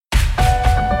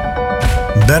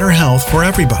better health for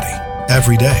everybody,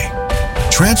 every day.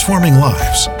 Transforming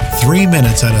lives, 3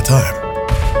 minutes at a time.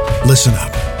 Listen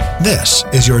up. This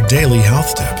is your daily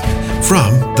health tip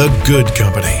from The Good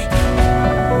Company.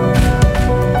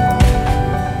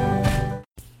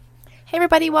 Hey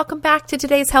everybody, welcome back to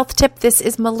today's health tip. This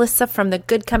is Melissa from The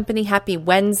Good Company. Happy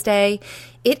Wednesday.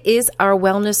 It is our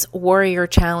Wellness Warrior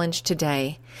Challenge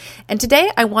today. And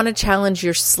today I want to challenge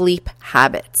your sleep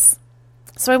habits.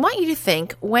 So I want you to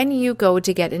think, when you go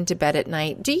to get into bed at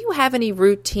night, do you have any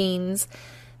routines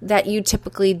that you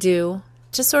typically do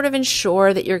to sort of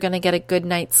ensure that you're going to get a good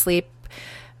night's sleep?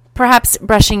 Perhaps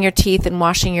brushing your teeth and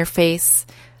washing your face,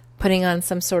 putting on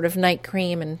some sort of night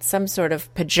cream and some sort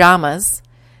of pajamas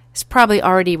is probably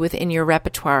already within your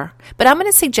repertoire. But I'm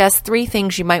going to suggest 3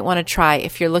 things you might want to try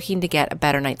if you're looking to get a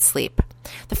better night's sleep.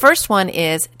 The first one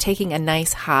is taking a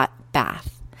nice hot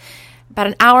bath. About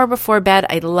an hour before bed,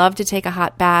 I love to take a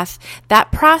hot bath.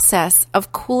 That process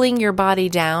of cooling your body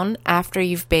down after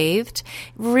you've bathed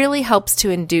really helps to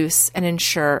induce and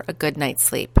ensure a good night's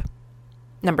sleep.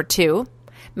 Number 2,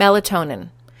 melatonin.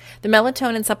 The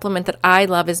melatonin supplement that I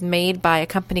love is made by a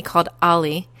company called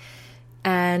Olly,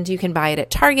 and you can buy it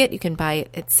at Target. You can buy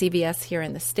it at CVS here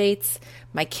in the States.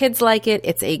 My kids like it.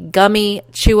 It's a gummy,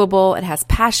 chewable. It has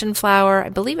passion flower. I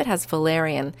believe it has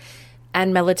valerian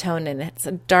and melatonin. It's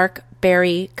a dark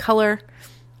berry color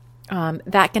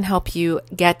that can help you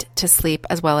get to sleep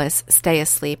as well as stay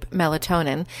asleep,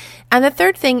 melatonin. And the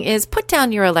third thing is put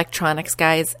down your electronics,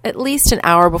 guys, at least an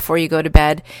hour before you go to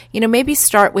bed. Maybe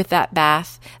start with that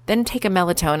bath, then take a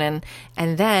melatonin,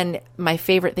 and then my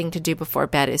favorite thing to do before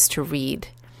bed is to read.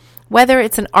 Whether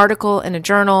it's an article in a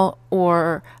journal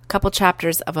or a couple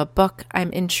chapters of a book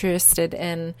I'm interested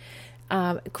in,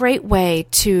 great way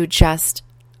to just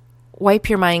wipe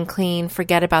your mind clean,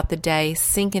 forget about the day,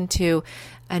 sink into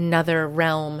another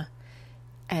realm,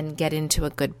 and get into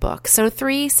a good book. So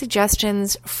 3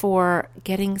 suggestions for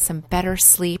getting some better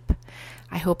sleep.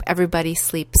 I hope everybody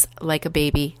sleeps like a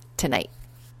baby tonight.